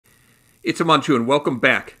It's Amanchu, and welcome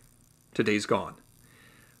back to Days Gone.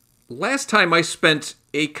 Last time I spent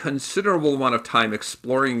a considerable amount of time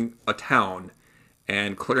exploring a town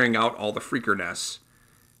and clearing out all the freaker nests.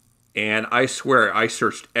 And I swear I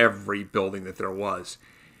searched every building that there was.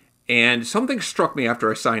 And something struck me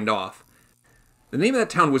after I signed off. The name of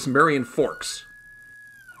that town was Marion Forks.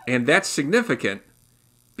 And that's significant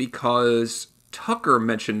because Tucker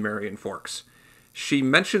mentioned Marion Forks. She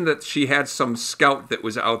mentioned that she had some scout that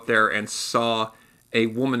was out there and saw a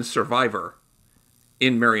woman survivor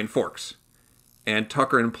in Marion Forks. And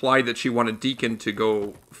Tucker implied that she wanted Deacon to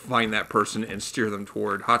go find that person and steer them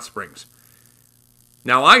toward Hot Springs.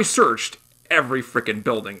 Now, I searched every frickin'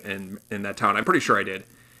 building in that town. I'm pretty sure I did.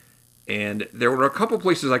 And there were a couple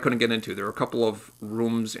places I couldn't get into. There were a couple of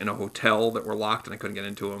rooms in a hotel that were locked and I couldn't get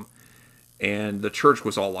into them. And the church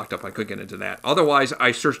was all locked up. I couldn't get into that. Otherwise,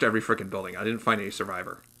 I searched every frickin' building. I didn't find any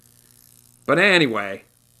survivor. But anyway,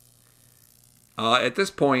 at this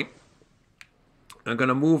point, I'm going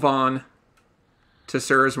to move on to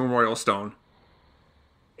Sarah's Memorial Stone.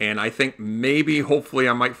 And I think maybe, hopefully,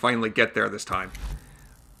 I might finally get there this time.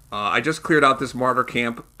 I just cleared out this martyr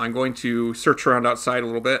camp. I'm going to search around outside a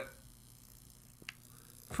little bit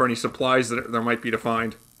for any supplies that there might be to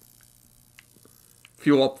find.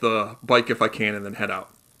 Fuel up the bike if I can, and then head out.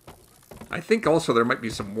 I think also there might be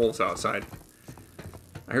some wolves outside.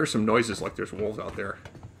 I hear some noises like there's wolves out there.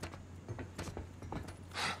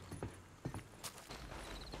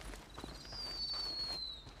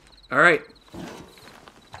 Alright.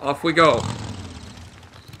 Off we go.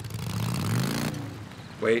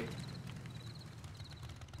 Wait.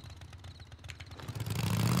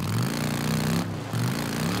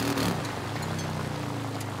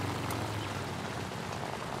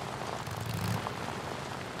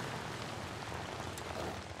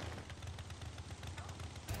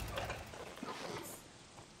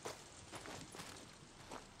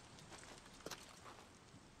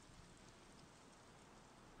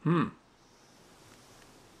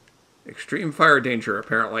 Extreme fire danger,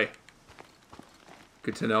 apparently.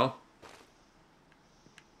 Good to know.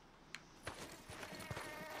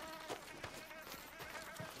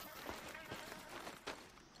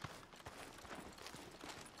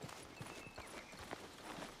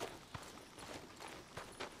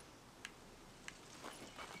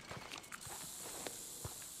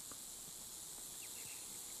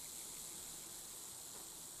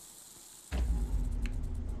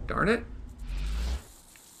 Darn it.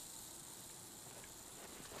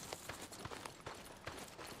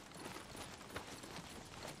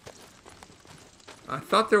 I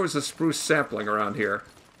thought there was a spruce sapling around here.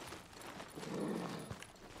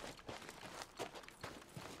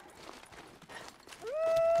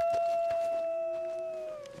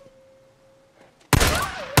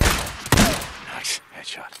 Nice.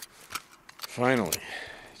 Headshot. Finally.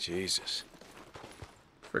 Jesus.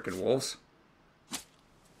 Frickin' wolves.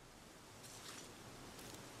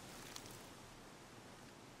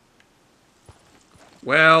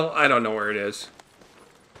 Well, I don't know where it is.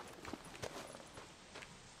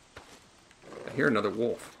 I hear another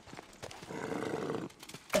wolf.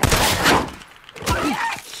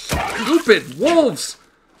 Stupid wolves!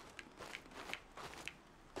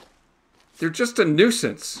 They're just a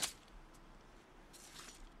nuisance.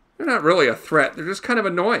 They're not really a threat. They're just kind of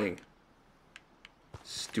annoying.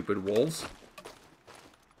 Stupid wolves.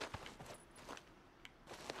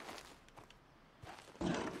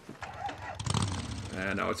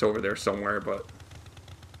 I know it's over there somewhere, but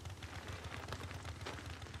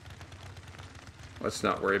let's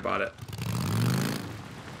not worry about it.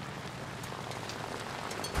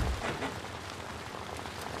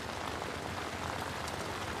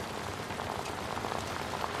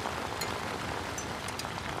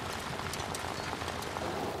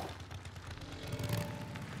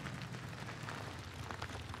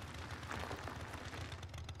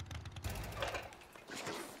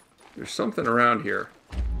 There's something around here.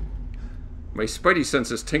 My spidey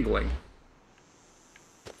sense is tingling.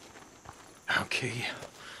 Okay,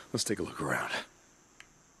 let's take a look around.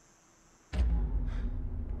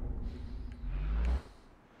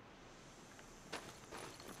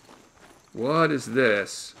 What is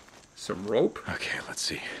this? Some rope? Okay, let's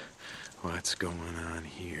see. What's going on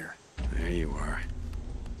here? There you are.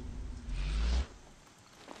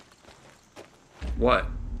 What?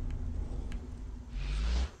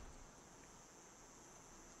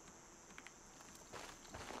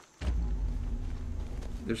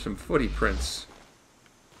 There's some footy prints.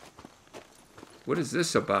 What is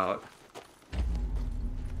this about?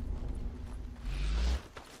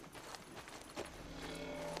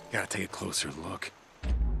 Gotta take a closer look.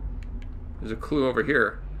 There's a clue over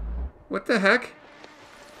here. What the heck?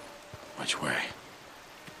 Which way?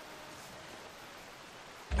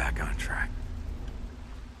 Back on track.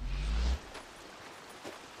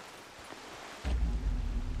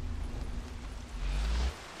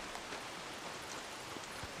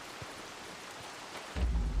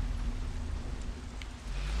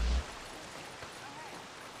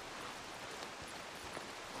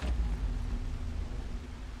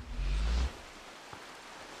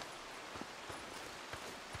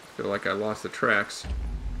 Feel like I lost the tracks.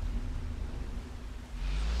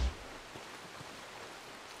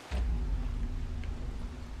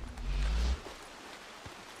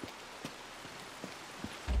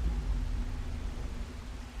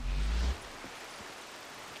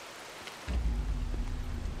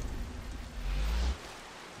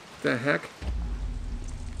 The heck?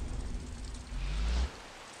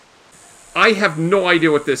 I have no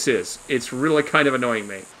idea what this is. It's really kind of annoying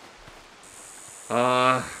me.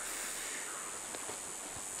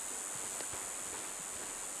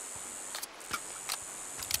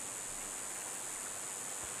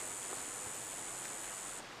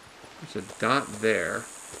 There's a dot there.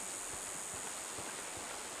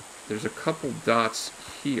 There's a couple dots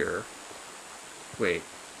here. Wait.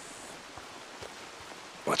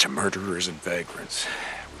 Bunch of murderers and vagrants.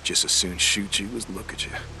 Would just as soon shoot you as look at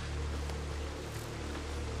you.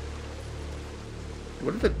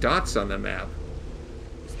 What are the dots on the map?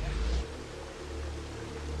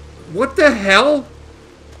 What the hell?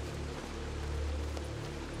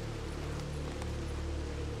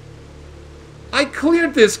 I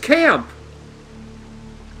cleared this camp!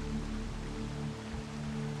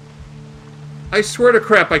 I swear to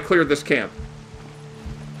crap, I cleared this camp.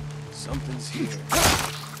 Something's here.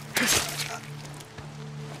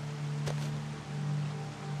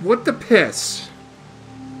 What the piss?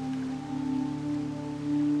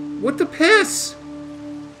 What the piss?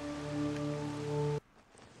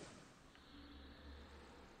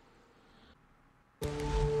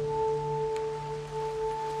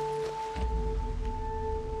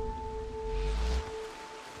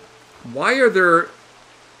 Why are there...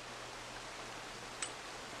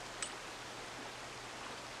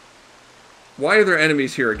 Why are there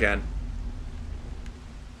enemies here again?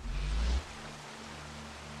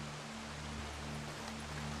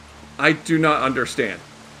 I do not understand.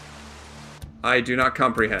 I do not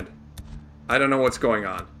comprehend. I don't know what's going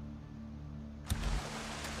on.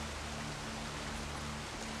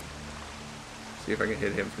 See if I can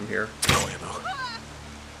hit him from here. No ammo.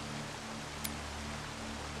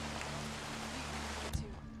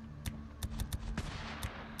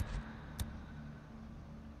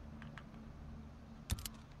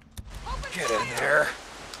 Get in there.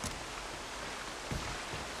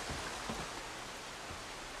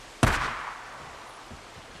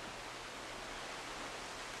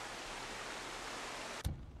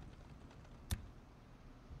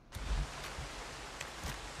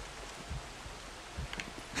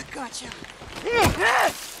 I got you.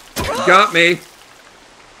 You got me.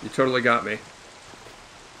 You totally got me.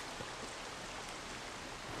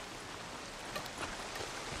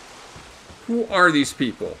 Who are these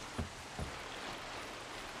people?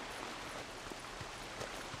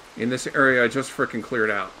 In this area I just frickin'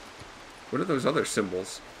 cleared out. What are those other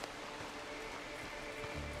symbols?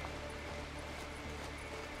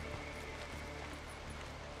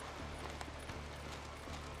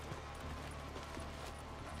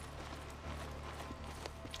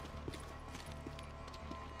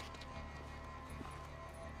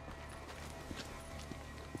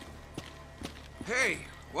 Hey,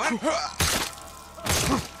 what?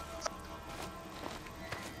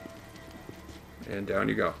 And down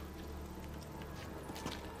you go.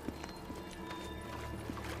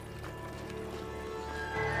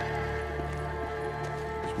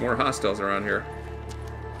 There's more hostiles around here.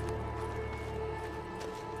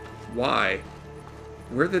 Why?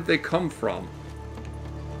 Where did they come from?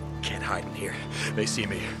 Can't hide in here. They see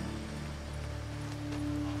me.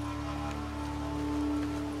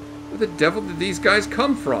 Where the devil did these guys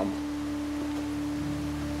come from?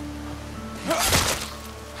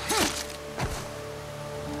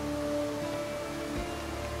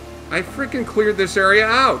 I freaking cleared this area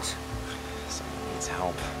out. Someone needs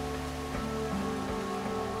help.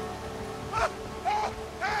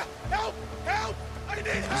 Help! Help! I need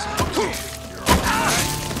help!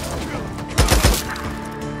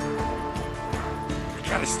 I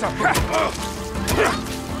gotta stop her.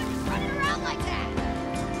 Running around like that!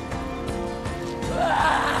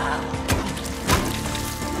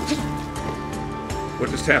 What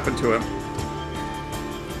just happened to him?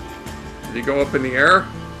 Did he go up in the air?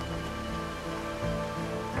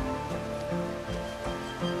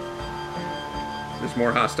 There's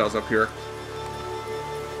more hostiles up here.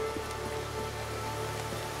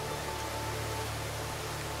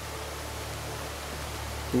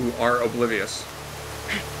 Who are oblivious.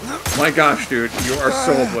 My gosh, dude, you are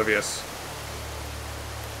so oblivious.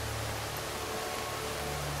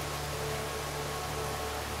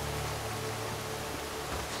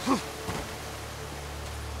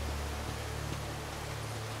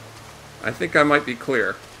 I think I might be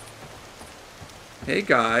clear. Hey,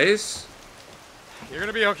 guys. You're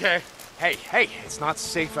gonna be okay. Hey, hey, it's not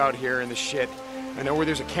safe out here in the shit. I know where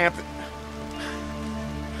there's a camp that...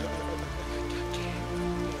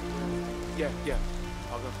 Yeah,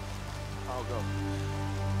 I'll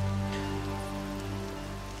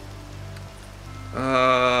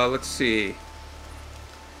go. Let's see.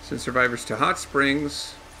 Send survivors to hot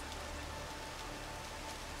springs.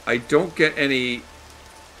 I don't get any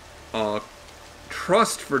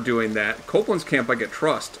trust for doing that. Copeland's camp, I get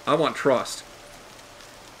trust. I want trust.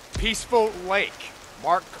 Peaceful Lake.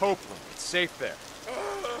 Mark Copeland. It's safe there.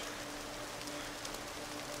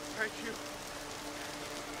 Thank you.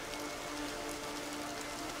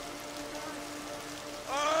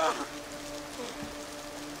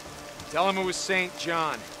 Tell him it was St.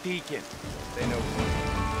 John, Deacon. They know.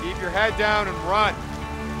 Keep your head down and run.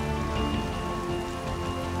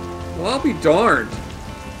 Well, I'll be darned.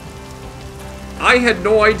 I had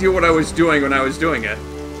no idea what I was doing when I was doing it.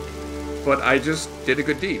 But I just did a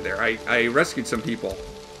good deed there. I rescued some people.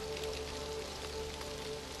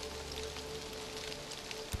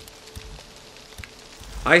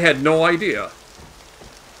 I had no idea.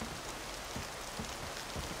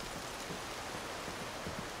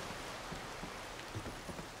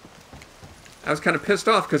 I was kind of pissed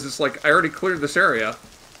off because it's like I already cleared this area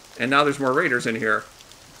and now there's more raiders in here.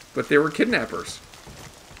 But they were kidnappers.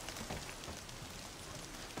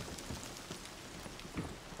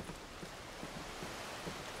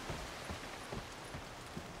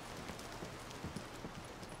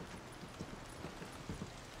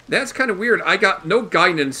 That's kind of weird. I got no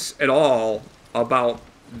guidance at all about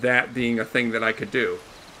that being a thing that I could do.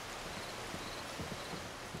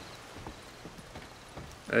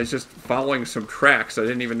 I was just following some tracks. I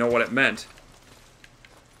didn't even know what it meant.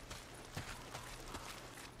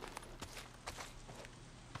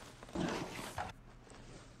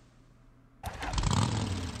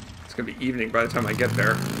 It's gonna be evening by the time I get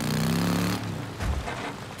there.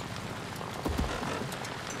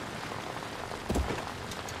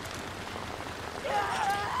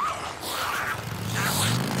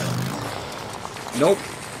 Nope.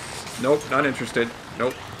 Nope, not interested.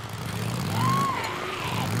 Nope.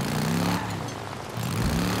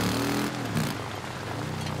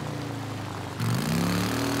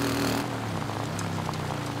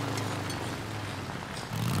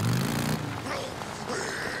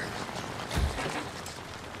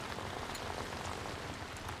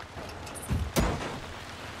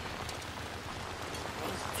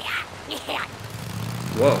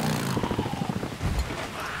 Whoa.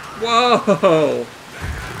 Whoa!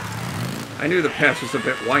 I knew the path was a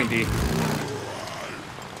bit windy.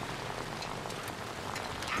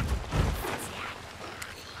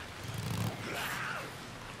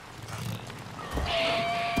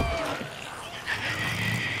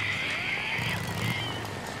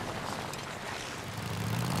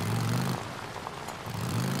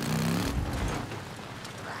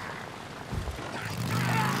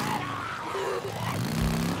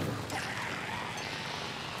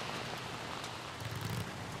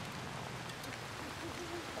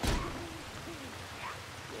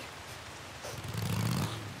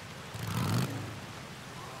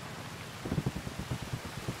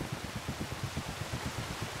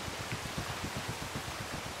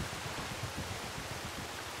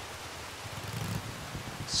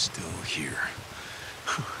 Still here.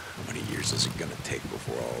 How many years is it gonna take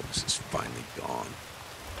before all of this is finally gone?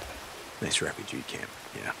 Nice refugee camp.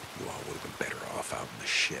 Yeah, you all would have been better off out in the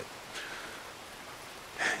shit.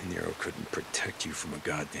 Nero couldn't protect you from a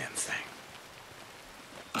goddamn thing.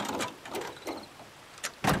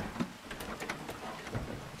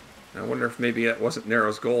 I wonder if maybe it wasn't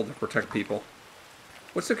Nero's goal to protect people.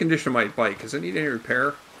 What's the condition of my bike? Does it need any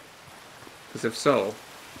repair? Because if so,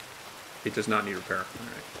 it does not need repair. All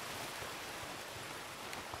right.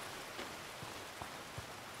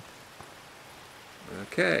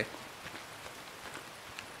 Okay.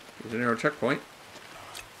 Here's an arrow checkpoint.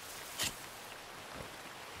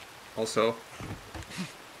 Also...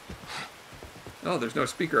 Oh, there's no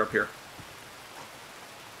speaker up here.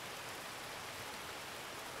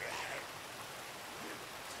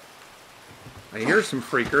 I hear some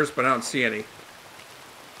freakers, but I don't see any.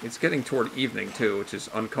 It's getting toward evening, too, which is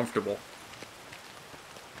uncomfortable.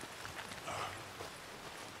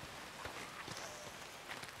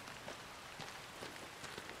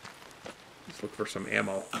 Let's look for some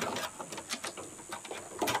ammo.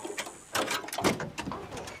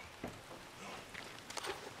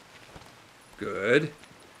 Good.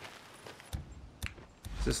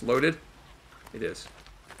 Is this loaded? It is.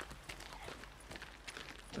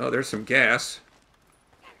 Oh, there's some gas.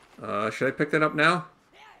 Should I pick that up now?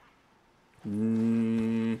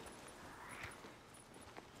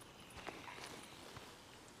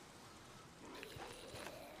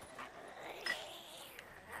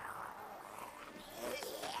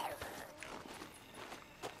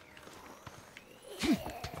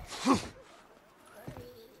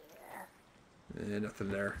 Nothing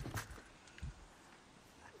there.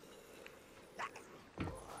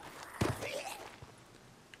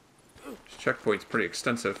 This checkpoint's pretty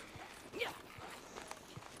extensive.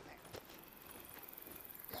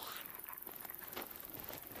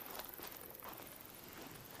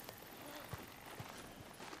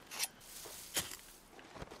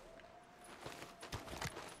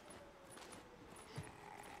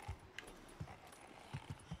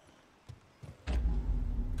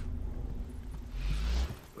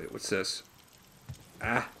 Wait, what's this?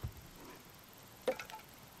 Ah.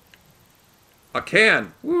 A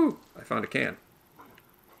can! Woo! I found a can.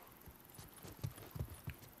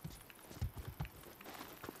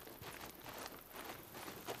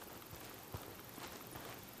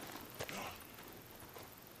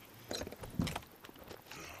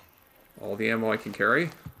 All the ammo I can carry?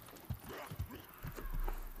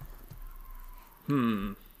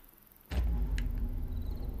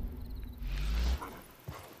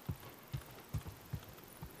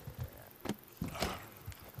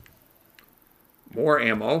 More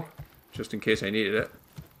ammo, just in case I needed it.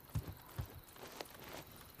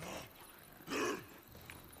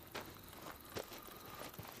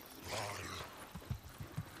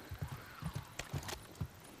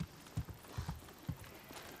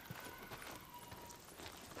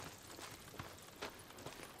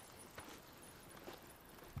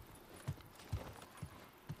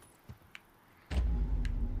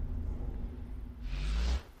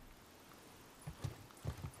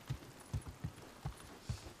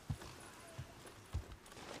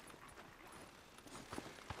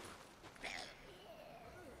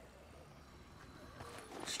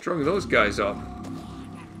 Strung those guys up.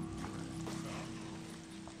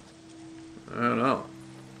 I don't know.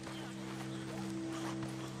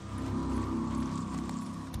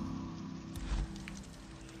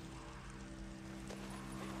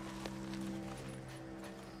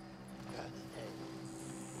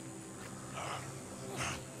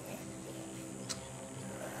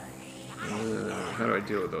 How do I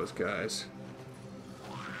deal with those guys?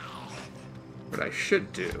 What I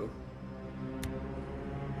should do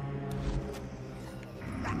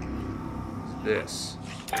is this.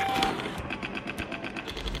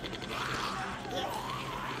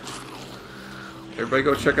 Everybody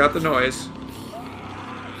go check out the noise.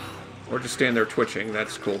 Or just stand there twitching,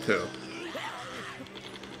 that's cool too.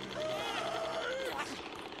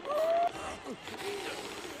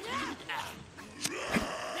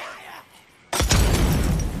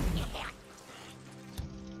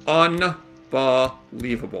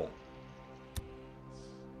 Unbelievable.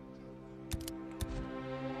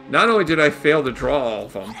 Not only did I fail to draw all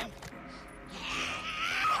of them,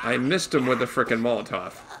 I missed them with the frickin'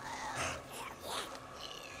 Molotov.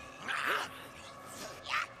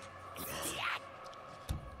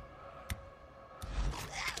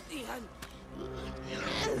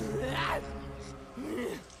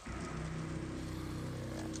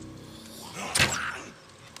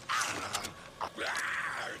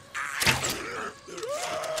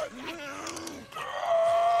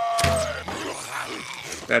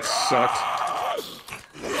 That sucked.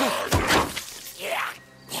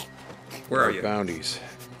 Where are you? Bounties.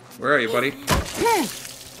 Where are you, buddy?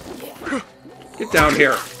 Get down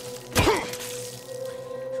here.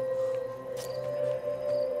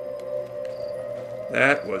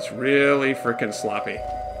 That was really frickin' sloppy.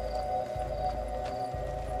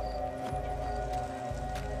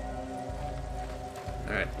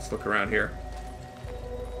 Alright, let's look around here.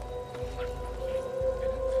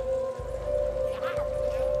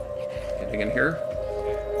 Anything in here?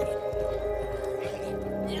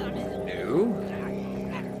 No.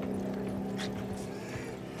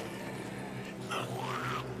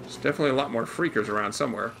 There's definitely a lot more freakers around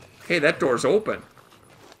somewhere. Hey, that door's open.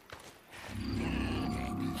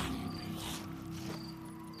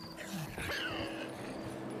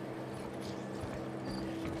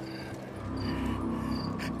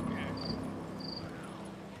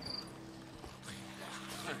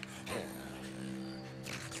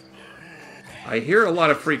 I hear a lot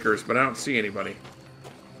of freakers, but I don't see anybody.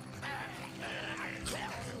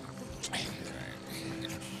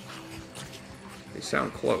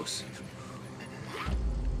 sound close.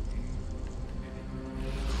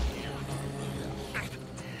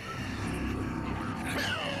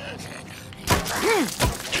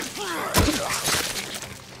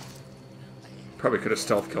 Probably could have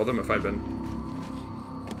stealth killed him if I'd been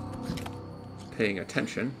paying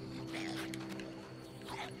attention.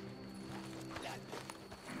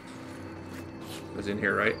 Was in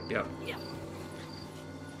here, right? Yep.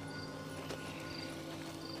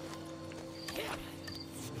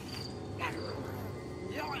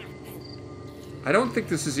 I don't think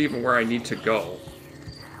this is even where I need to go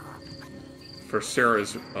for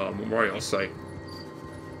Sarah's memorial site,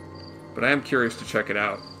 but I am curious to check it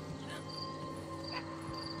out.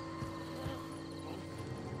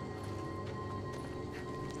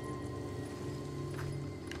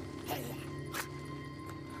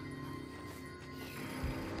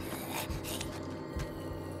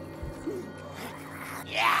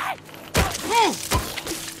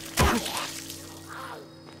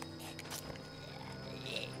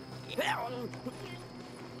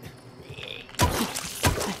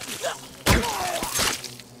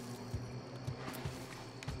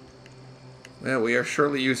 Well, we are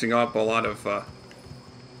surely using up a lot of, oh,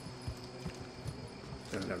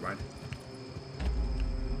 never mind.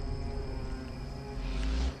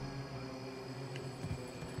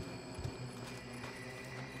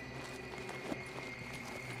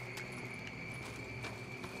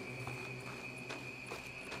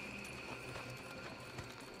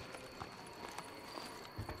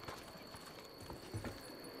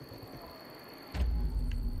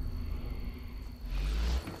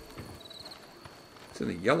 In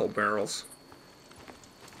the yellow barrels.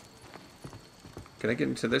 Can I get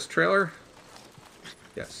into this trailer?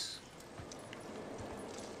 Yes.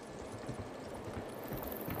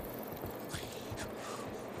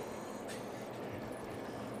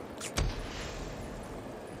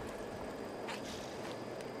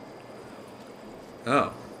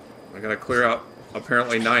 Oh. I gotta clear out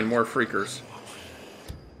apparently 9 more freakers.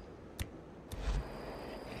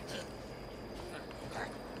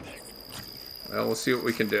 Well, we'll see what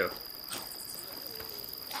we can do.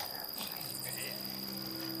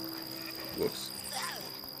 Whoops.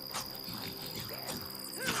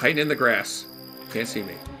 Hiding in the grass. Can't see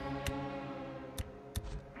me.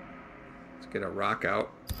 Let's get a rock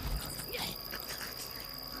out.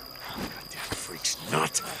 Goddamn freaks,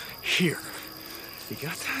 not here. You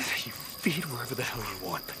got that? You feed wherever the hell you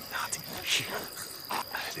want, but not here.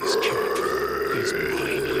 This kid is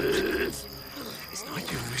mine. It's not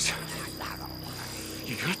yours.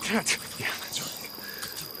 You got that? Yeah, that's right.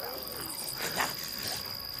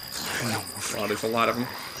 No more. Oh, there's a lot of them.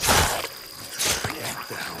 Get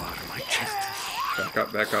the hell out of my cat. Back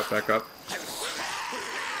up, back up, back up.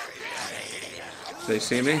 They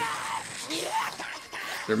see me?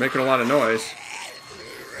 They're making a lot of noise.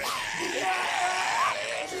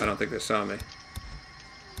 I don't think they saw me.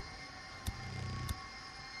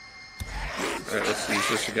 Alright, let's use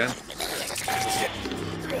this again.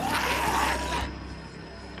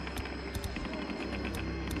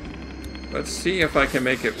 Let's see if I can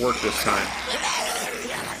make it work this time.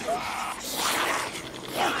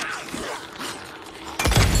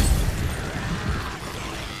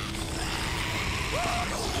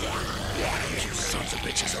 You sons of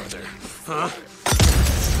bitches are there. Huh?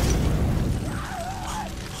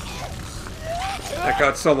 That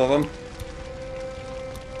got some of them.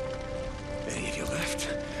 Any of you left?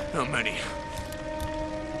 How many?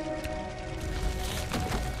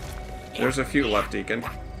 There's a few left, Deacon.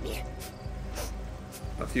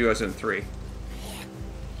 A few as in 3.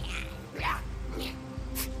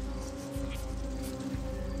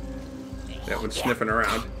 That one's sniffing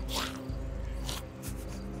around.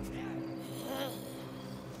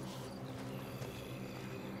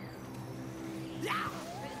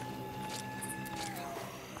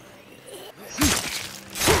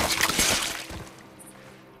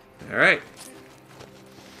 Alright.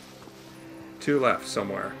 2 left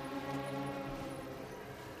somewhere.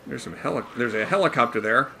 There's there's a helicopter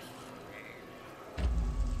there.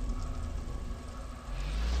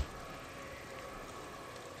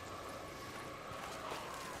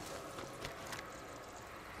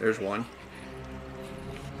 There's one.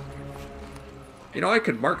 You know, I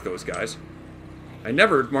could mark those guys. I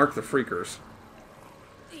never mark the freakers.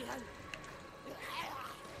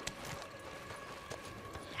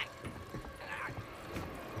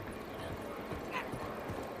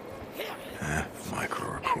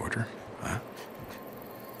 Micro recorder, huh?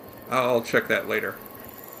 I'll check that later.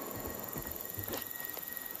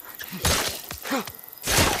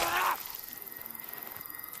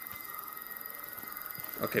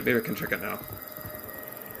 Okay, maybe I can check it now.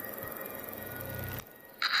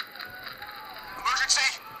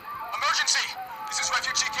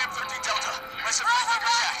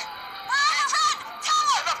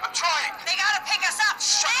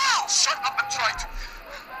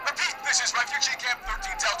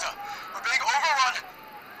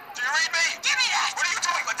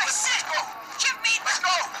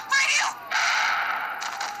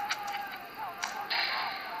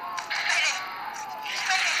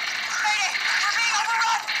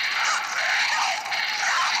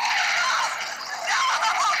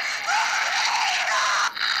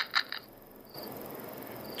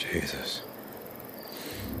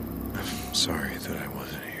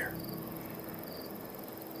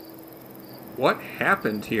 what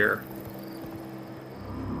happened here?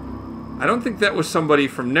 I don't think that was somebody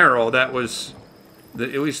from Narrow. That was,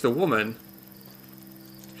 at least the woman.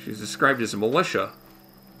 She's described as a militia.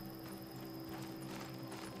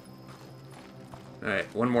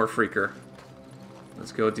 Alright, one more freaker.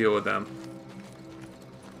 Let's go deal with them.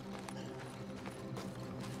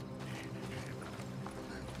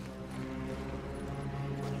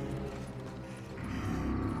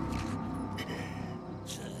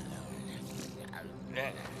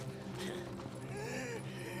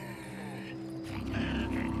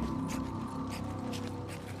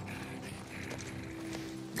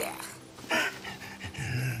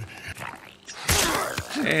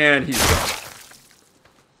 And he's gone.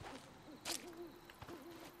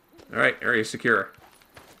 Alright, area secure.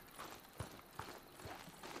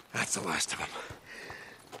 That's the last of them.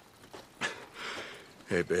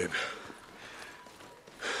 Hey, babe.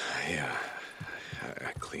 Yeah,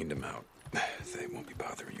 I cleaned them out. They won't be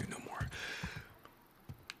bothering you no more.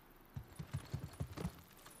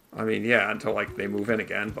 I mean, yeah, until, like, they move in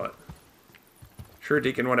again, but... Sure,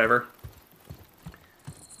 Deacon, whatever.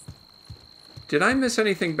 Did I miss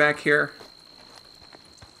anything back here?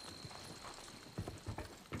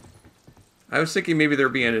 I was thinking maybe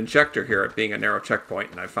there'd be an injector here at being a narrow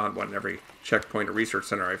checkpoint, and I found one in every checkpoint or research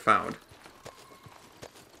center I found.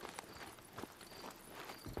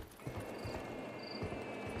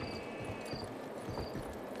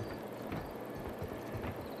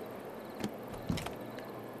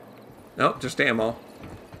 Nope, just ammo.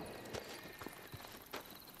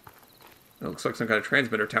 It looks like some kind of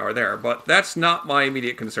transmitter tower there, but that's not my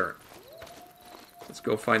immediate concern. Let's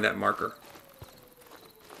go find that marker.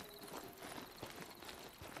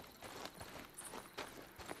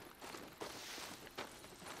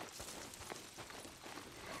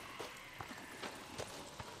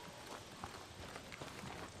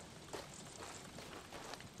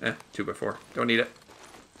 Eh, 2x4. Don't need it.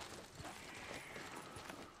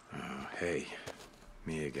 Hey,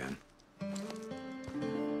 me again.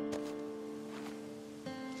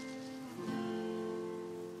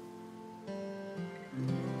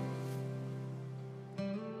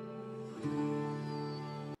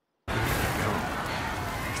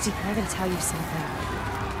 Deacon, I gotta tell you something.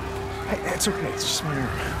 It's okay, it's just my arm.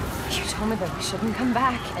 You told me that we shouldn't come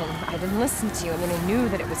back, and I didn't listen to you. I mean, I knew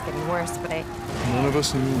that it was getting worse, but None of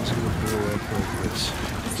us knew it was gonna blow up like this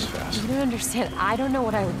fast. You don't understand. I don't know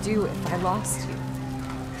what I would do if I lost you.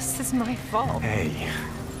 This is my fault. Hey, I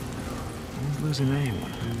was losing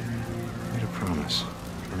anyone. I made a promise.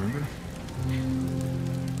 Remember?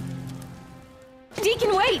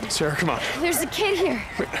 Deacon, wait! Sarah, come on. There's a kid here.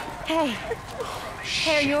 Wait. Hey.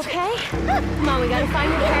 Hey, are you okay? Come on, we gotta find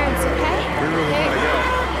your parents, okay? We really gotta go.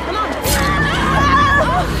 Come on.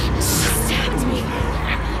 Oh, she stabbed me.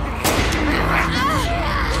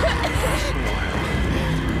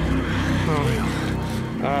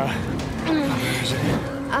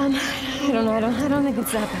 I don't know. I don't think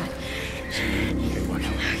it's that bad.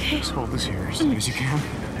 Okay, just hold this here as long as you can.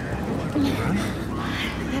 Can you run?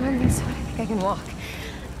 I don't think so. I think I can walk.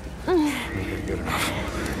 Maybe good enough.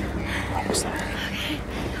 Almost there.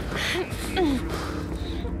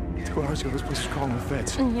 2 hours ago, this place was calling the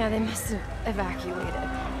feds. Yeah, they must have evacuated.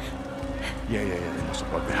 Yeah, they must have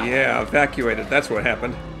plugged that. Yeah, evacuated. That's what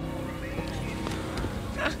happened.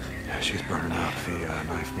 Yeah, she's burning up. The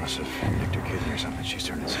knife must have nicked her kidney or something. She's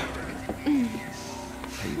turning septic.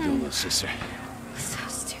 How you doing, little sister? So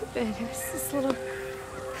stupid. It was this little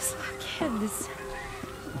kid. This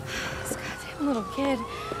goddamn little kid.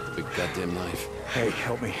 Big goddamn knife. Hey,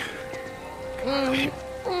 help me.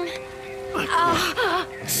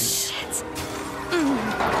 Shit. Hey,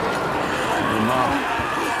 Mom.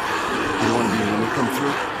 You don't want to be when we come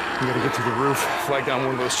through? We gotta get to the roof, flag down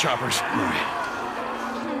one of those choppers. All right.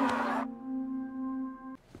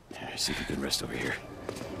 See if you can rest over here.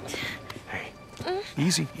 Hey,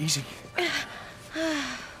 easy.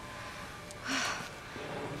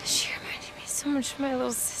 She reminded me so much of my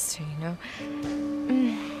little sister, you know?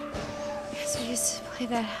 Because we used to play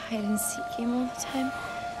that hide and seek game all the time.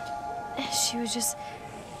 And she would just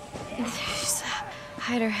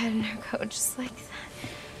hide her head in her coat just like that.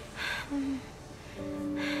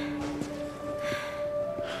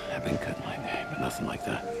 I've been cut my name, but nothing like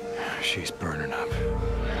that. She's burning up.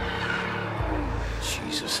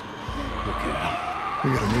 Jesus. Look at him. We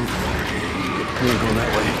gotta move. We ain't going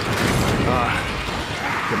that way.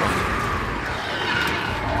 Come on.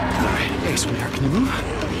 All right. Hey, sweetheart, can you move?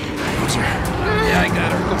 Closer. Yeah, I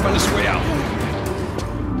got her. Go find us a way out.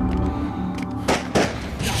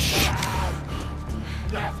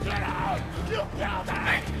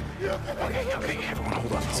 Okay, everyone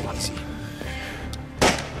hold on. Easy.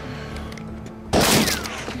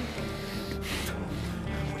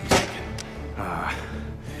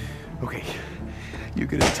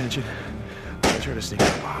 good attention? I'll try to sneak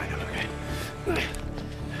up behind him, okay?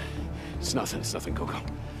 It's nothing, go. I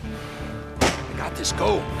got this,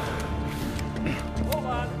 go! Hold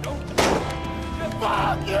on, don't...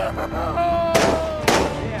 Fuck you! Yeah,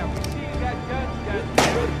 we see you got guns,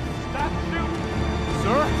 Stop shooting!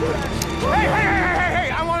 Sir?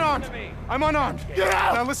 Hey! I'm unarmed! Get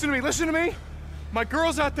out! Now listen to me! My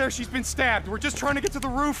girl's out there, she's been stabbed. We're just trying to get to the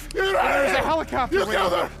roof. Get out of There's a here! helicopter You waiting.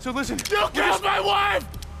 killed her! So listen. You killed my wife!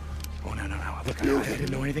 Oh, no. Look, I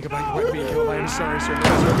didn't know anything about your wife being killed. I am sorry, sir. I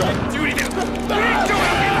didn't do anything. You didn't do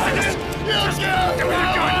it! Okay, listen, You killed do what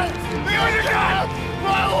you're doing. Do what you're doing.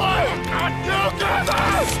 my wife! You killed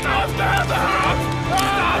her! Stop that!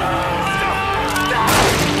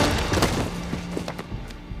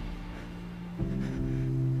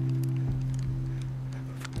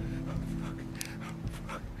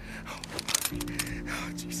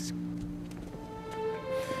 Oh, Jesus.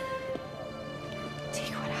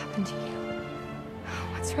 Deke, what happened to you?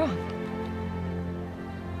 What's wrong?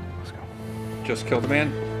 Let's go. Just killed a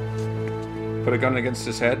man. Put a gun against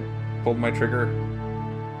his head. Pulled my trigger.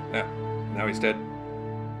 Yeah, now he's dead.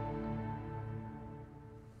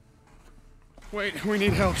 Wait, we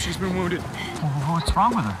need help. She's been wounded. What's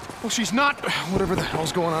wrong with her? Well, she's not. Whatever the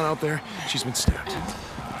hell's going on out there, she's been stabbed.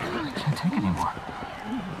 I can't take it anymore.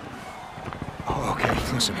 Oh, okay.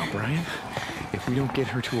 Listen, O'Brien. If we don't get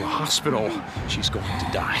her to a hospital, she's going to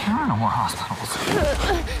die. There are no more hospitals.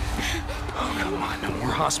 Oh, come on. No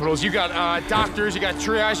more hospitals. You got doctors, you got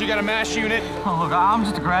triage, you got a MASH unit. Oh, look, I'm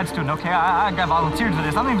just a grad student, okay? I got volunteered for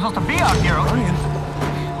this. I'm not even supposed to be out here. Brian.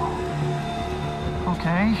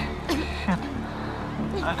 Okay. Shit.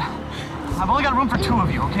 I've only got room for 2 of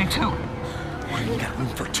you, okay? 2. You got room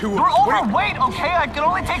for 2 of You're us. overweight, okay? I can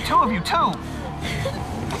only take 2 of you, 2.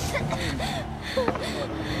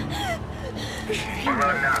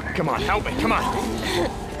 Come on, help me, come on. All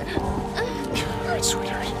right,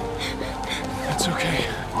 sweetheart. That's okay.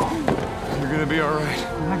 You're gonna be all right.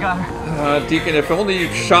 I got her. Deacon, if only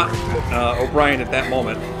you'd shot O'Brien at that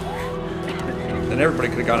moment, then everybody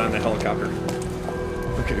could have got on the helicopter.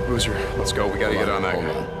 Okay, Boozer, let's go. We gotta get on that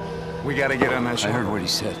guy. We gotta get on that I ship. heard what he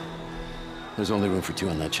said. There's only room for 2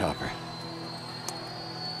 on that chopper.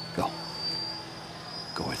 Go.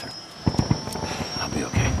 Go with her. I'll be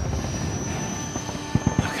okay.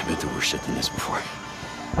 Look, I've been through worse shit than this before.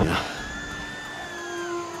 You know?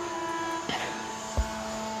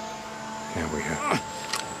 Yeah, we have.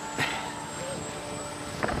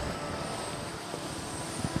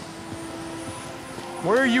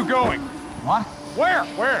 Where are you going? What?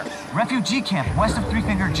 Where? Refugee camp, west of Three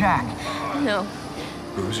Finger Jack. No.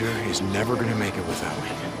 Boozer is never gonna make it without me.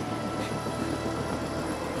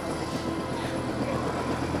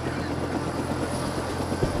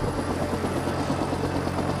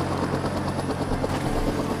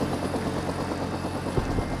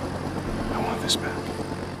 I want this back.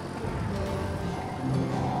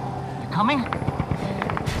 You coming?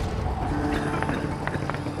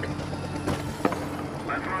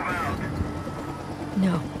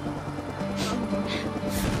 No.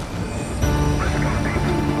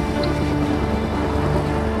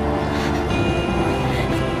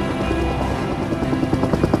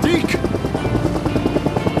 Deke!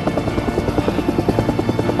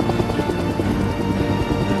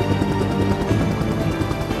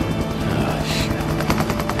 Ah, shit.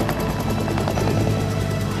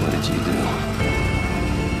 What did you do?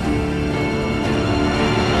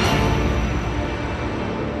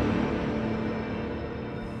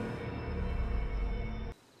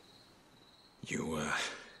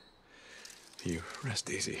 You rest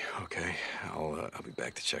easy, okay? I'll be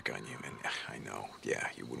back to check on you. And I know, yeah,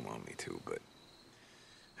 you wouldn't want me to, but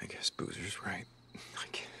I guess Boozer's right. I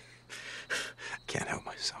can't help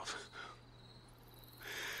myself.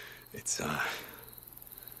 It's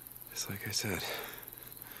like I said,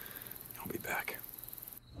 I'll be back.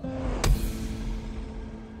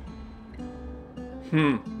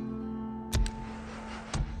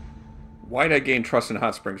 Why'd I gain trust in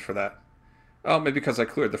Hot Springs for that? Oh, maybe because I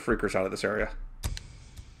cleared the freakers out of this area.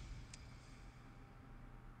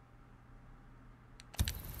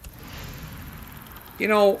 You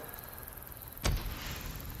know,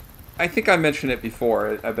 I think I mentioned it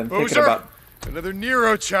before. I've been thinking Boozer? about... Another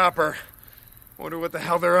Nero chopper. Wonder what the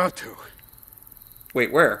hell they're up to.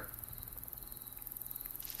 Wait, where?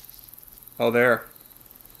 Oh, there.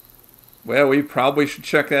 Well, we probably should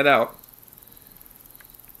check that out.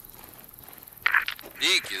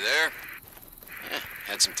 Deke, you there?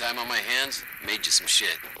 Had some time on my hands, made you some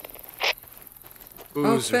shit.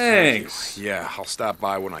 Boozer, thanks. thank you. Yeah, I'll stop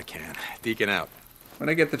by when I can. Deacon out. When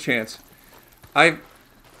I get the chance.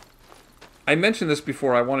 I mentioned this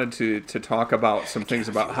before. I wanted to talk about some things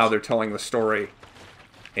about how they're telling the story.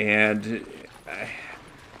 And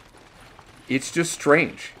it's just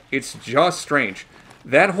strange. It's just strange.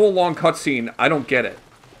 That whole long cutscene, I don't get it.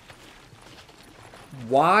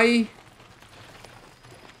 Why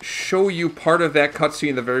show you part of that cutscene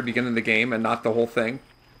at the very beginning of the game and not the whole thing?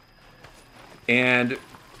 And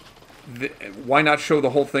why not show the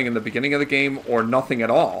whole thing in the beginning of the game or nothing at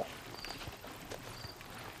all?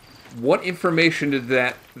 What information did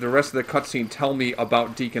the rest of the cutscene tell me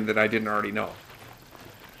about Deacon that I didn't already know?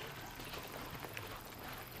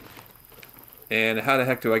 And how the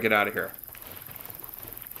heck do I get out of here?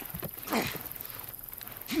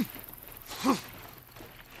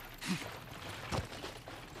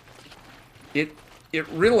 It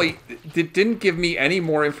really didn't give me any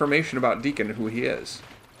more information about Deacon and who he is.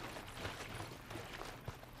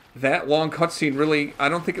 That long cutscene really, I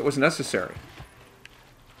don't think it was necessary.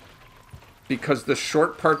 Because the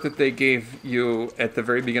short part that they gave you at the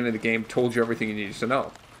very beginning of the game told you everything you needed to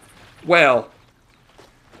know. Well,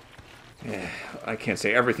 I can't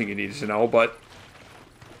say everything you needed to know, but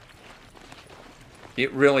it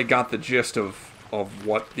really got the gist of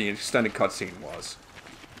what the extended cutscene was.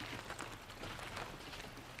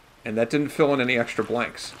 And that didn't fill in any extra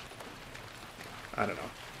blanks. I don't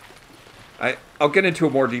know. I'll get into a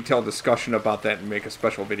more detailed discussion about that and make a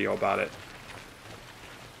special video about it.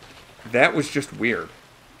 That was just weird.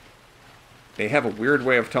 They have a weird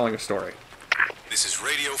way of telling a story. This is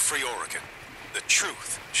Radio Free Oregon. The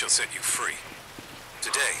truth shall set you free.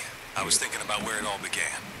 Today, I was thinking about where it all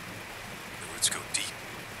began. The roots go deep.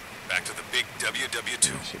 Back to the big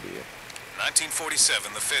WW2.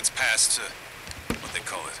 1947, the feds passed what they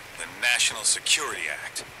call it, the National Security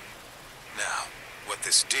Act. Now, what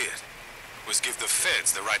this did was give the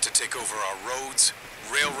feds the right to take over our roads,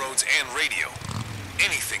 railroads, and radio.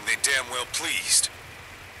 Anything they damn well pleased.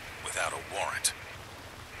 Without a warrant.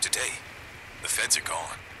 Today, the feds are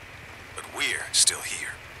gone. But we're still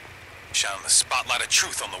here. Shining the spotlight of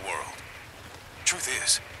truth on the world. Truth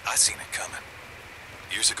is, I seen it coming.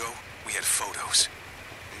 Years ago, we had photos.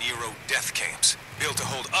 Nero death camps built to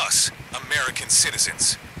hold us, American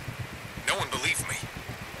citizens. No one believed me.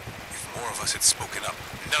 If more of us had spoken up,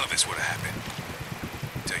 none of this would have happened.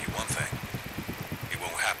 Tell you one thing, it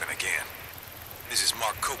won't happen again. This is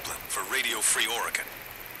Mark Copeland for Radio Free Oregon.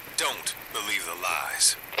 Don't believe the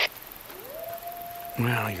lies.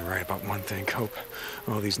 Well, you're right about one thing, Cope.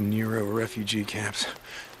 All these Nero refugee camps,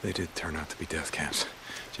 they did turn out to be death camps.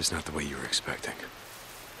 Just not the way you were expecting.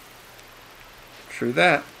 True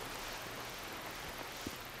that.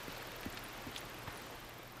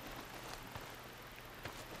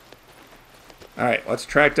 Alright, let's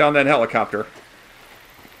track down that helicopter.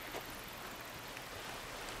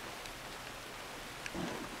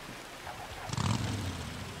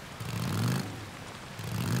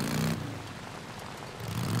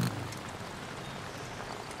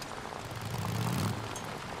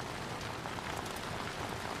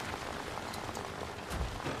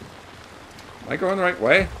 Am I going the right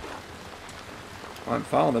way? Oh, I'm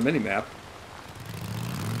following the mini-map.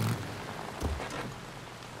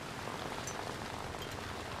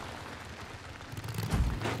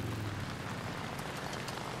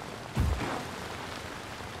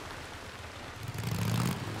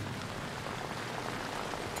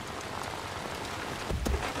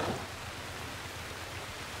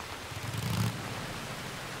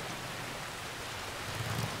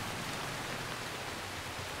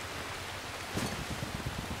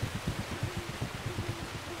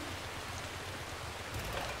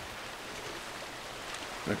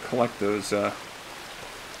 Collect those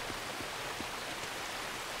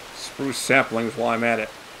spruce saplings while I'm at it.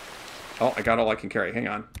 Oh, I got all I can carry. Hang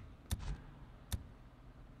on.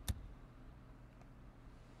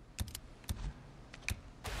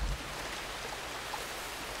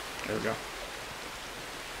 There we go.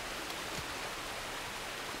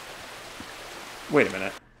 Wait a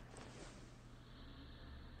minute.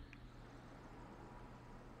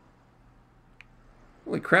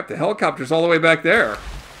 Holy crap, the helicopter's all the way back there.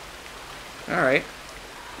 Alright.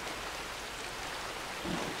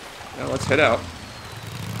 Now let's head out.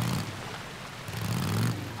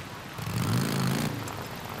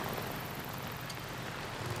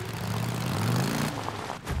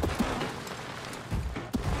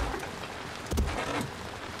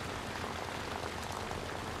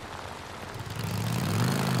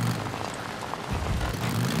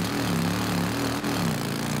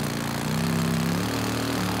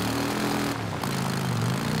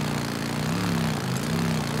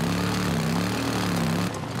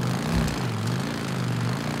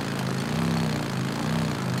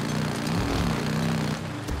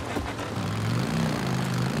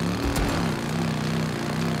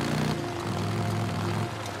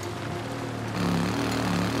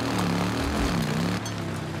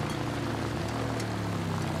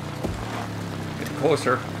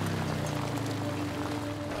 closer.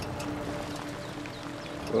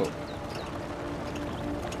 Whoa.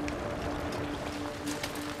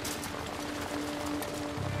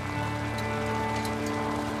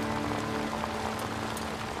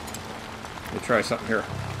 Let me try something here.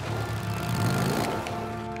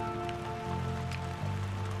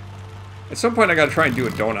 At some point I gotta try and do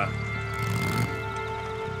a donut.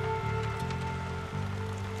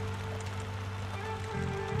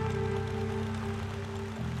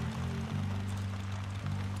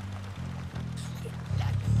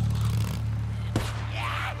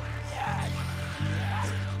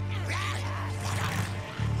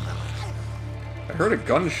 I heard a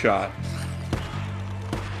gunshot.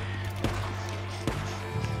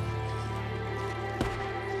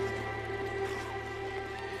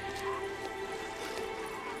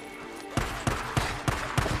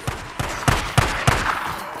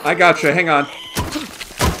 I gotcha, hang on.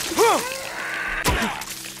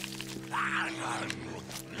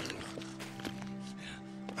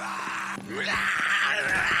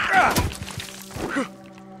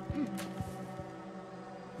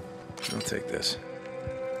 I'll take this.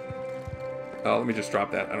 Oh, let me just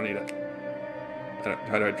drop that. I don't need it.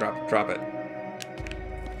 How do I drop it?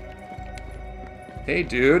 Hey,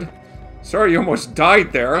 dude. Sorry you almost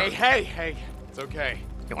died there. Hey. It's okay.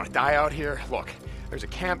 You want to die out here? Look, there's a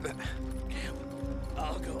camp that...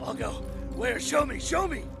 I'll go. Where? Show me.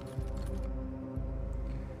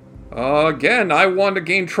 Again, I want to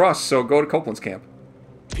gain trust, so go to Copeland's camp.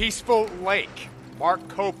 Peaceful Lake. Mark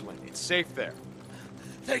Copeland. It's safe there.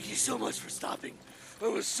 Thank you so much for stopping. I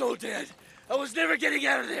was so dead. I was never getting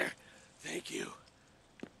out of there. Thank you.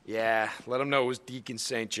 Yeah, let them know it was Deacon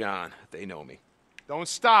St. John. They know me. Don't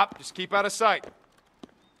stop. Just keep out of sight.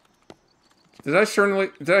 Did I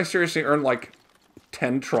seriously earn like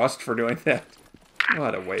 10 trust for doing that?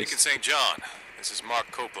 What a waste. Deacon St. John, this is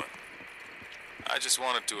Mark Copeland. I just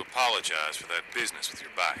wanted to apologize for that business with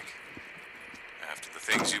your bike. After the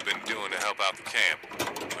things you've been doing to help out the camp,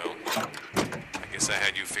 well, I guess I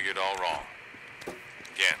had you figured all wrong.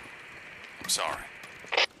 Again, I'm sorry.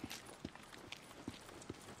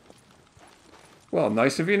 Well,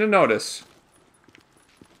 nice of you to notice.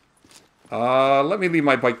 Let me leave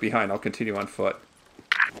my bike behind. I'll continue on foot.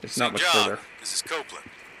 It's not much John, further. This is Copeland.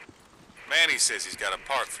 Manny says he's got a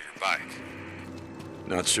part for your bike.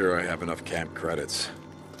 Not sure I have enough camp credits.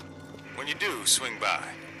 When you do, swing by.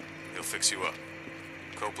 He'll fix you up.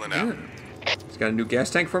 Copeland out. He's got a new gas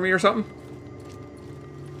tank for me or something?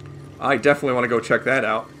 I definitely want to go check that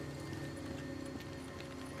out.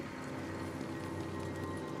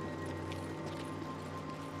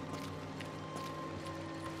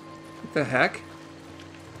 What the heck?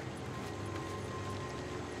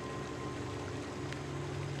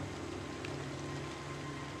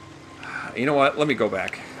 You know what? Let me go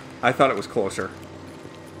back. I thought it was closer.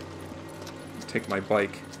 Let's take my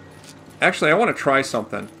bike. Actually, I want to try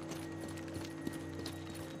something.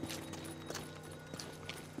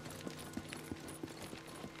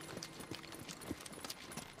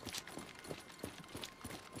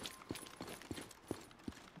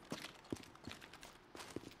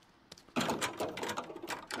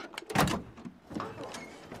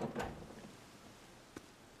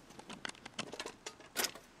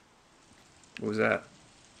 What was that?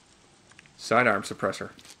 Sidearm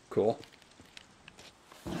suppressor. Cool.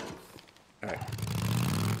 Alright.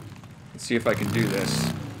 Let's see if I can do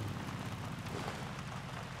this.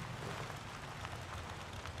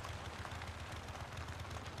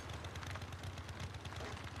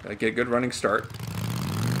 Gotta get a good running start.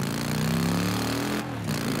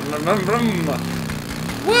 Vroom, vroom.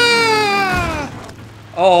 Wah!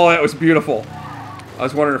 Oh, that was beautiful. I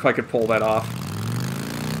was wondering if I could pull that off.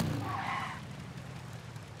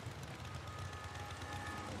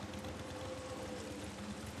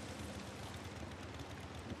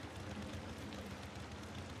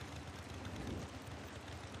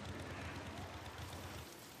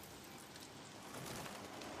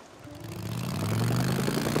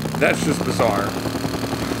 That's just bizarre.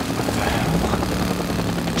 What the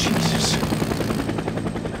hell? Jesus.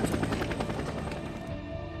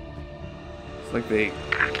 It's like they...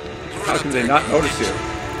 How can they not notice you?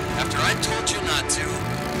 After I told you not to.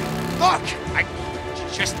 Look!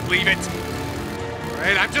 Just leave it.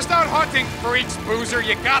 Alright, I'm just out hunting for each boozer.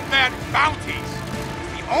 You got that? Bounties.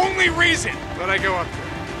 It's the only reason that I go up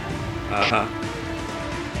there. Uh-huh.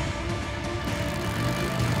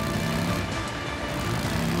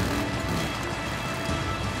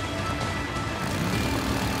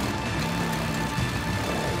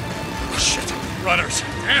 Runners,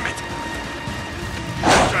 damn it!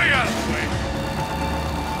 Stay out of the way!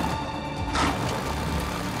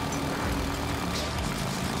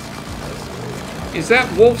 Is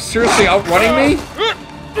that wolf seriously outrunning me?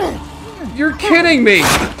 You're kidding me!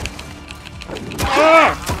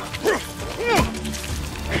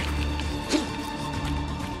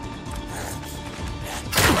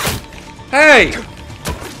 Hey!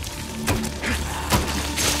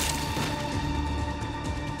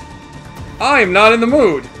 I'm not in the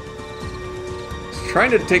mood. Just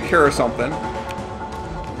trying to take care of something.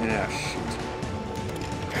 Yeah, shoot.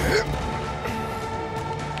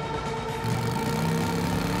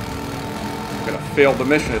 I'm gonna fail the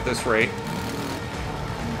mission at this rate.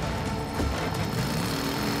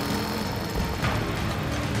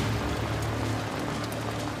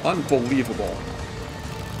 Unbelievable.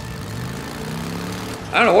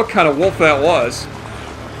 I don't know what kind of wolf that was.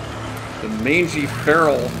 The mangy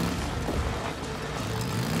feral.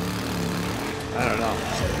 I don't know.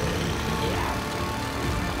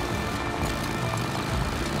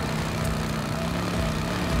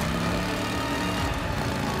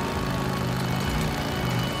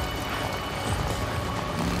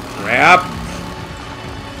 Crap.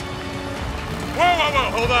 Whoa.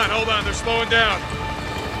 Hold on. They're slowing down.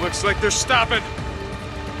 Looks like they're stopping.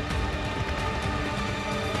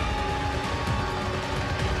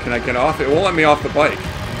 Can I get off? It won't let me off the bike.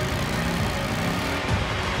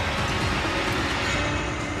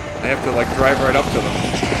 I have to, like, drive right up to them.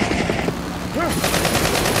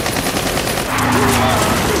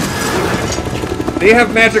 They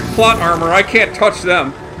have magic plot armor. I can't touch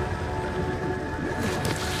them.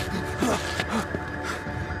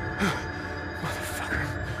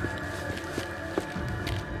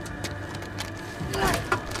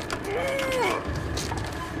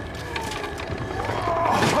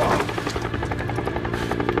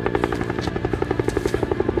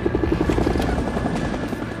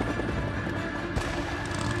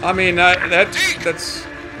 I mean, that's...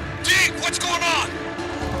 Deke, what's going on?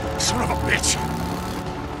 Son of a bitch.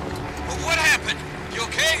 What happened? You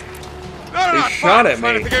okay? No, They shot at me.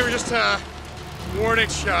 I think they were just, warning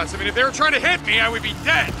shots. I mean, if they were trying to hit me, I would be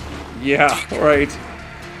dead. Yeah, right.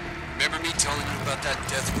 Remember me telling you about that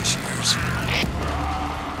death wish of yours?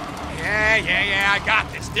 Yeah, I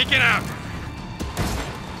got this. Deke it out.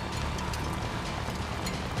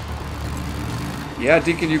 Yeah,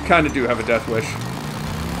 Deacon, you kind of do have a death wish.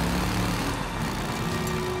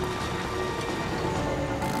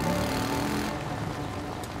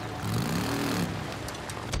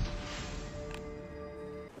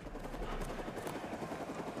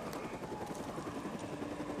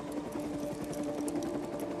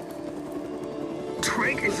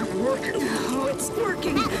 Isn't working. Oh, it's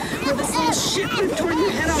working. Will this little shit you've torn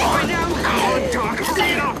your head off by now? Oh, Doc,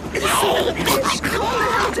 stay up. Son of a bitch, calm the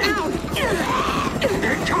hell down.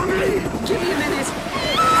 They're coming. Give me a minute.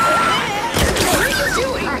 What are you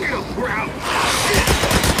doing? Back up, Brown.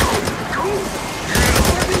 Go.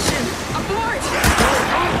 Abort mission. Abort. Shut up.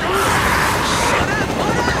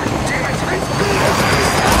 Hold on. Damn it.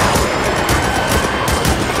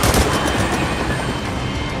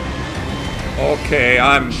 Okay,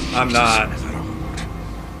 I'm not.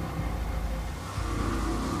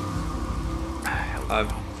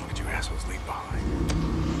 What did you assholes leave behind?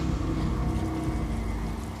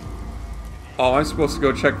 Oh, I'm supposed to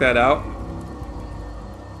go check that out?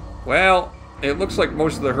 Well, it looks like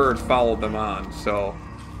most of the herd followed them on, so...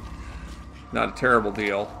 not a terrible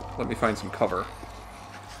deal. Let me find some cover.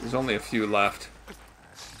 There's only a few left.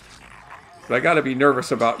 But I gotta be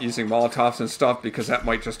nervous about using Molotovs and stuff because that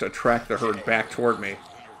might just attract the herd back toward me.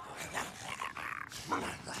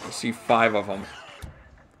 I see 5 of them.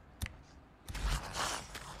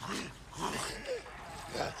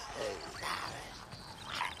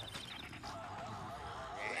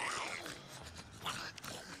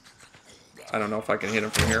 I don't know if I can hit him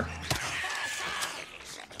from here.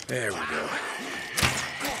 There we go.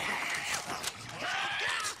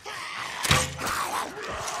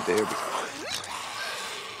 There we go.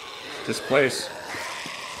 This place.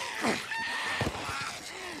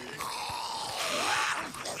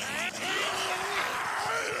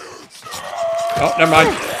 Oh, never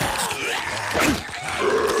mind.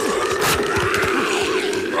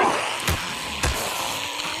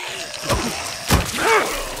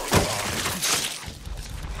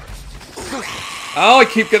 Oh, I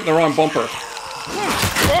keep getting the wrong bumper.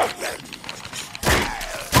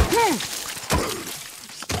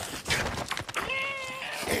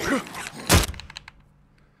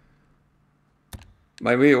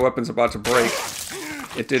 My melee weapon's about to break.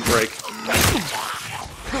 It did break.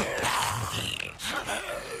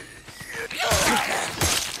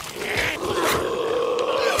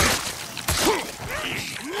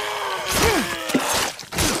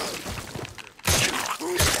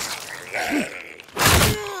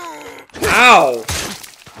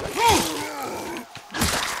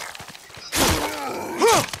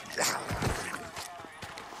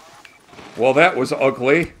 Well, that was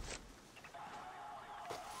ugly.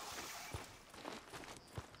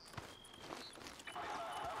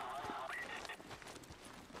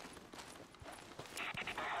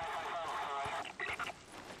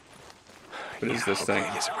 What is this thing?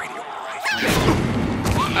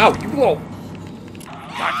 Ow, you little...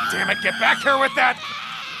 God damn it, get back here with that!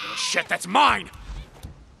 Little shit, that's mine!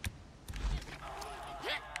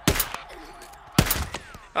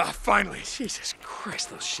 Ah, finally. Jesus Christ,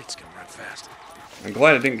 those shits can run fast. I'm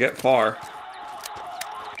glad I didn't get far.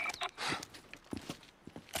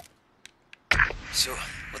 So,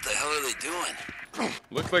 what the hell are they doing?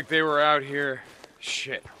 Looked like they were out here,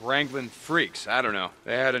 shit, wrangling freaks. I don't know.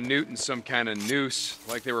 They had a newt and some kind of noose,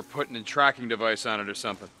 like they were putting a tracking device on it or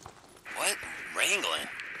something. What? Wrangling?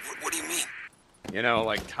 What do you mean? You know,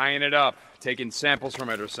 like tying it up, taking samples from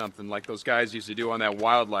it or something, like those guys used to do on that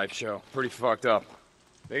wildlife show. Pretty fucked up.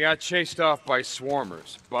 They got chased off by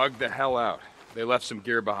swarmers, bugged the hell out. They left some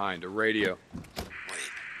gear behind, a radio. Wait,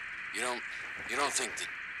 you don't think that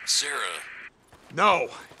Sarah... No,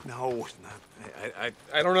 I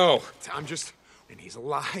don't know. I'm just... And he's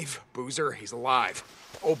alive, Boozer, he's alive.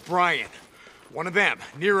 O'Brien, one of them,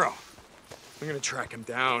 Nero. I'm gonna track him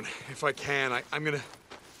down, if I can. I'm gonna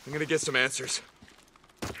get some answers.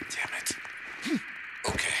 Damn it.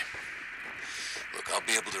 Okay. Look, I'll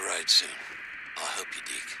be able to ride soon. I'll help you,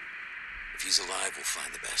 Deke. If he's alive, we'll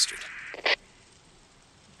find the bastard.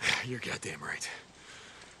 You're goddamn right.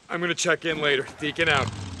 I'm gonna check in later. Deacon out.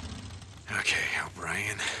 Okay,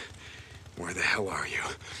 O'Brien. Where the hell are you?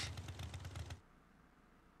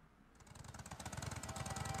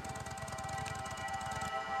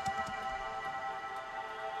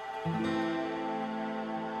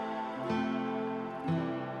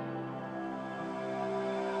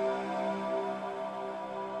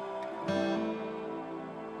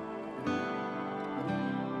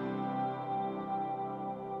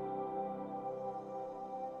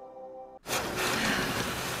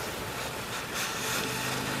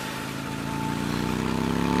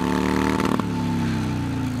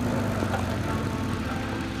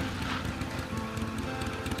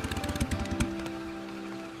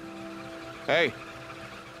 Hey.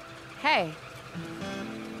 Hey.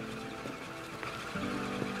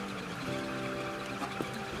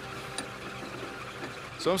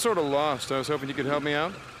 So I'm sort of lost. I was hoping you could help me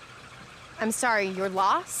out. I'm sorry, you're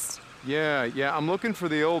lost? Yeah, I'm looking for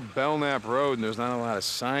the old Belknap Road, and there's not a lot of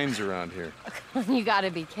signs around here. You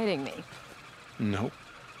gotta be kidding me. Nope.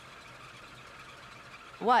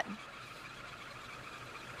 What?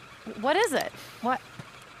 What is it? What?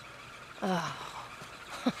 Oh,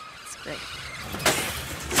 that's great.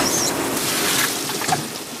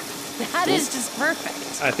 That is just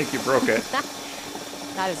perfect. I think you broke it.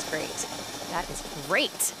 That is great. That is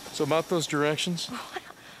great. So about those directions?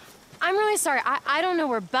 I'm really sorry. I don't know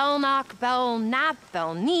where Belknap, Belknap?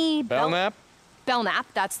 Belknap,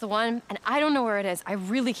 that's the one. And I don't know where it is. I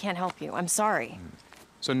really can't help you. I'm sorry.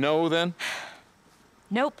 So no, then?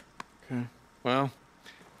 Nope. Okay. Well,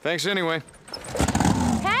 thanks anyway.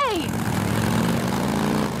 Hey!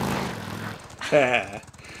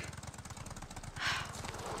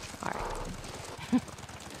 All right.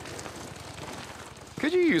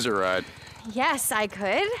 Could you use a ride? Yes, I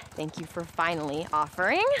could. Thank you for finally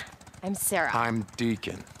offering. I'm Sarah. I'm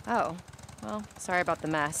Deacon. Oh, well, sorry about the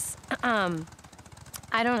mess. I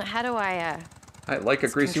don't know. How do I, I like a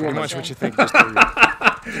greasy Pretty woman. much what you think. Just your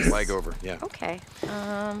leg over. Yeah. Okay.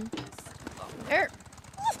 There.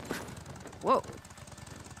 Whoa.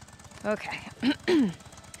 Okay.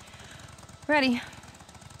 Ready.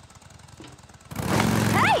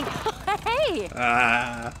 Hey! Hey!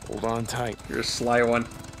 Hold on tight. You're a sly one.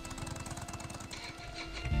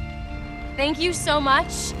 Thank you so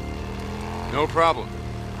much. No problem.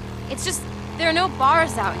 It's just, there are no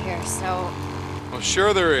bars out here, so... Well,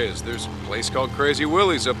 sure there is. There's a place called Crazy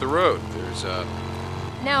Willie's up the road. There's,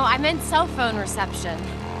 No, I meant cell phone reception.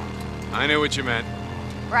 I knew what you meant.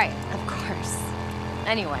 Right, of course.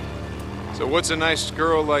 Anyway. So what's a nice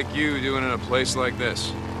girl like you doing in a place like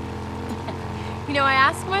this? You know, I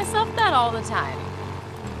ask myself that all the time.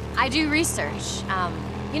 I do research.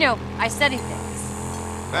 You know, I study things.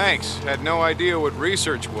 Thanks. Had no idea what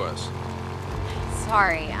research was.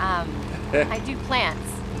 Sorry, I do plants.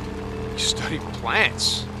 You study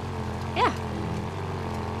plants? Yeah.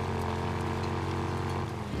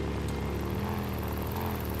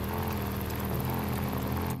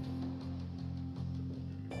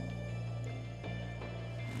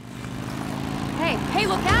 Hey,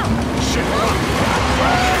 look out!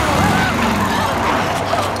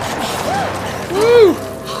 Woo!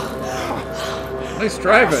 Nice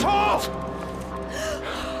driving.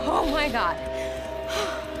 Oh my God.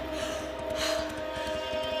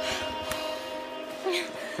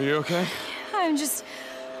 Are you okay? I'm just...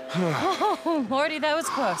 Oh, Lordy, that was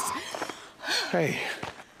close. Hey,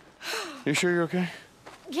 you sure you're okay?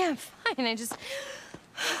 Yeah, I'm fine. I just...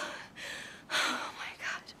 Oh, my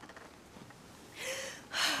God.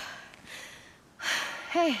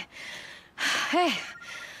 Hey. Hey.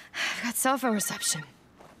 I've got cell phone reception.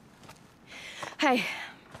 Hey.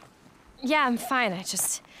 Yeah, I'm fine. I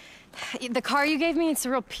just... The car you gave me, it's a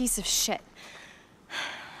real piece of shit.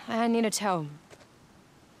 I need a tow.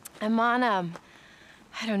 I'm on, I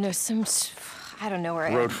don't know, I don't know where I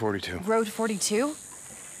am. Road 42. Road 42?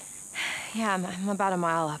 Yeah, I'm about a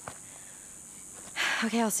mile up.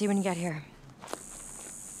 Okay, I'll see you when you get here.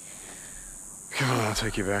 Come on, I'll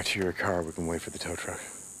take you back to your car. We can wait for the tow truck.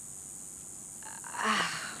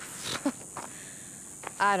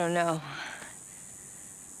 I don't know.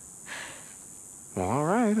 Well, all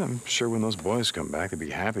right. I'm sure when those boys come back, they'd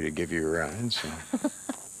be happy to give you a ride, so...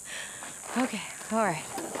 Okay, all right.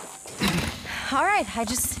 All right, I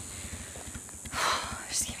just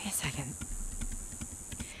give me a second.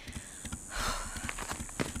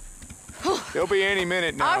 They'll be any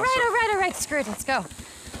minute now. All right, screw it, let's go.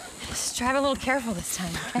 Just drive a little careful this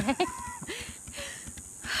time, okay?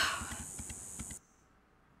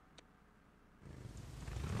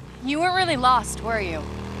 You weren't really lost, were you?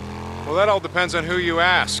 Well, that all depends on who you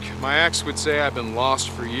ask. My ex would say I've been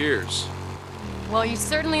lost for years. Well, you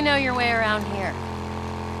certainly know your way around here.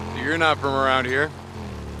 You're not from around here?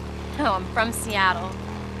 No, I'm from Seattle.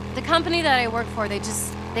 The company that I work for, they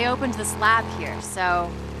opened this lab here,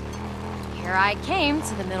 so here I came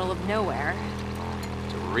to the middle of nowhere.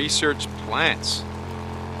 To research plants.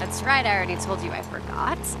 That's right, I already told you I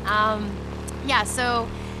forgot. Yeah, so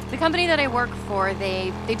the company that I work for,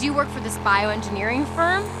 they do work for this bioengineering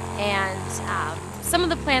firm, and some of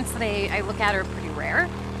the plants that I look at are pretty rare,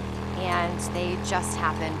 and they just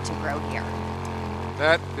happen to grow here.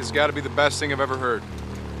 That has got to be the best thing I've ever heard.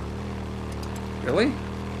 Really?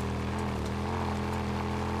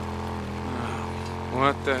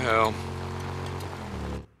 What the hell?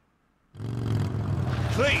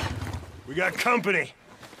 Clete, we got company.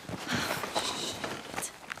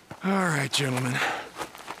 All right, gentlemen.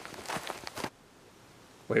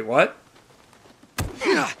 Wait, what?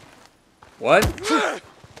 What?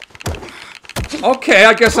 Okay,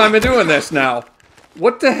 I guess I'm doing this now.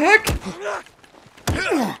 What the heck?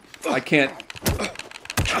 I can't.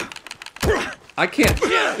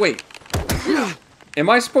 Wait. Am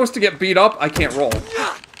I supposed to get beat up? I can't roll.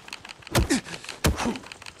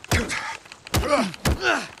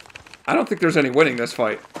 I don't think there's any winning this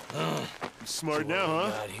fight. Smart now, huh?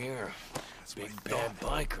 Not here. Big bad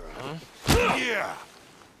biker, huh? Yeah.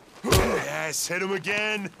 Yes, hit him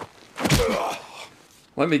again.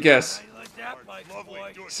 Let me guess.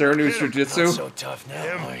 Sarah knows jujitsu? So tough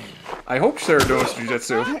now. I hope Sarah knows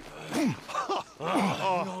jujitsu. You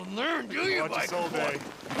don't learn, do you, Watch all day.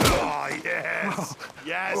 Oh, yes.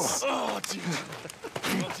 Yes. Oh, teach him.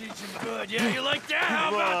 I'll teach him good. Yeah, you like that? How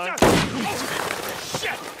Come about on. that?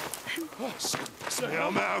 Shit! Yeah,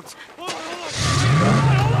 I'm out.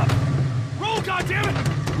 Hold up! Roll,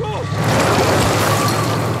 goddammit! Roll!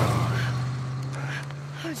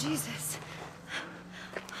 Oh, Jesus.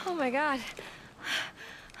 Oh, my God.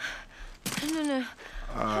 No.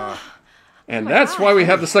 And that's why we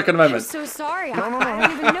have the Second I'm Amendment. so sorry. I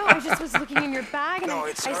don't even know. I just was looking in your bag and No, I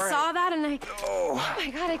it's all right. saw that and oh my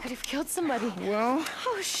God, I could have killed somebody. Well,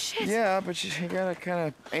 Oh, shit. yeah, but you gotta kind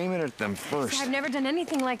of aim it at them first. I've never done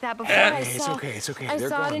anything like that before. It's okay. I They're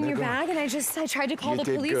saw it gone, in they're your gone. bag and I tried to call You the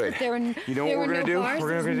did police, good. but there were no You know what we're gonna do? bars, We're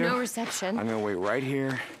there was gonna do? no reception. I'm gonna wait right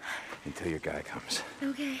here until your guy comes.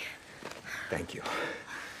 Okay. Thank you.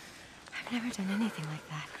 I've never done anything like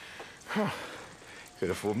that. Could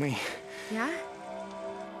have fooled me. Yeah?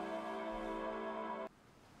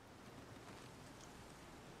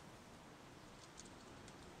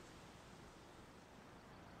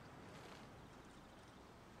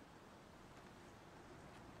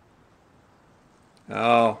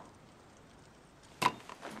 Oh.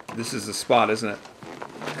 This is the spot, isn't it?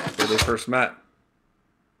 Where they first met.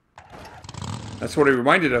 That's what he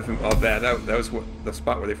reminded of him of that. That was the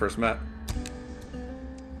spot where they first met.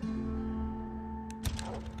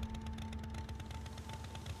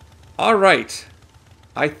 Alright.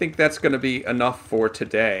 I think that's going to be enough for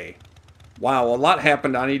today. Wow, a lot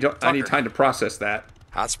happened. I need time to process that.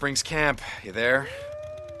 Hot Springs Camp, you there?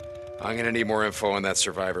 I'm gonna need more info on that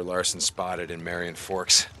survivor Larson spotted in Marion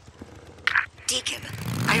Forks. Deacon,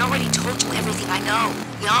 I already told you everything I know.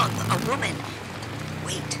 Young, a woman.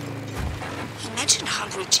 Wait. He mentioned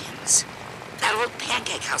Hungry Jim's. That old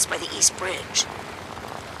pancake house by the East Bridge.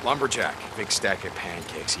 Lumberjack. Big stack of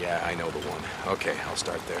pancakes. Yeah, I know the one. Okay, I'll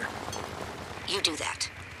start there. You do that.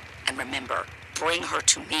 And remember, bring her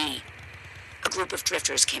to me. A group of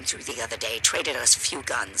drifters came through the other day, traded us a few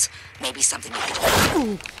guns. Maybe something you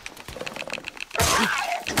could...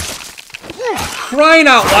 Crying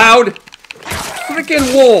out loud!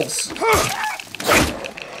 Freaking wolves!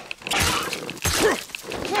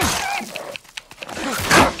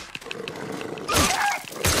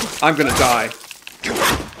 I'm gonna die.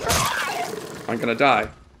 I'm gonna die.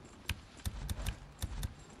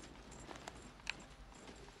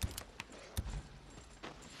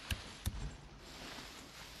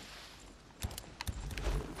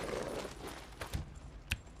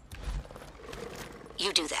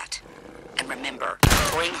 You do that. And remember,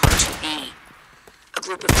 bring her to me. A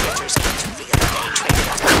group of drifters came through the other day, traded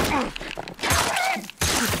us...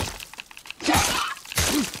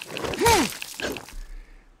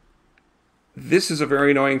 This is a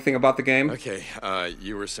very annoying thing about the game. Okay,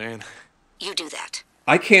 you were saying? You do that.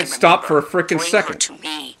 I can't stop for a frickin' second. To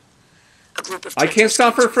me. A group of I can't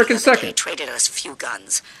stop for a frickin' second. Traded us a few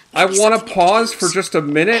guns. I want to pause for just a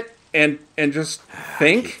minute and just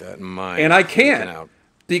think, Keep that in mind. and I can't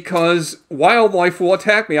because wildlife will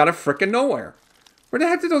attack me out of frickin' nowhere. Where the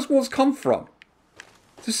heck did those wolves come from?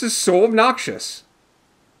 This is so obnoxious.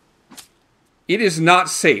 It is not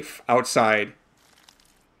safe outside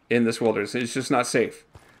in this wilderness. It's just not safe.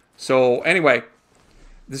 So anyway,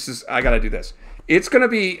 I gotta do this. It's gonna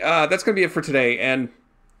be that's gonna be it for today, and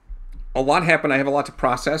a lot happened. I have a lot to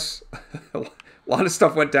process. A lot of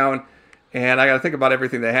stuff went down, and I gotta think about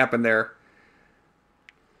everything that happened there.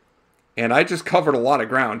 And I just covered a lot of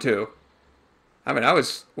ground too. I mean,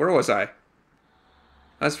 where was I?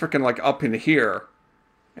 I was freaking like up in here,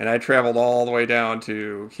 and I traveled all the way down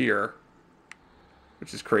to here,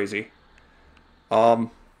 which is crazy.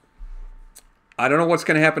 I don't know what's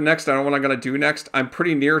going to happen next. I don't know what I'm going to do next. I'm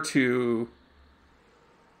pretty near to...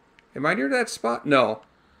 Am I near that spot? No.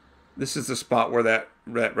 This is the spot where that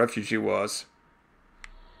refugee was.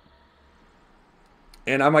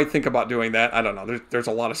 And I might think about doing that. I don't know. There's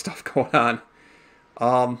a lot of stuff going on.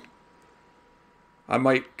 I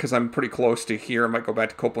might, because I'm pretty close to here, I might go back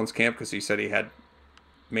to Copeland's camp because he said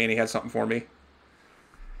Manny had something for me.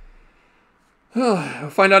 I'll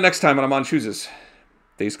find out next time when I'm on Chooses.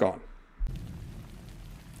 Days Gone.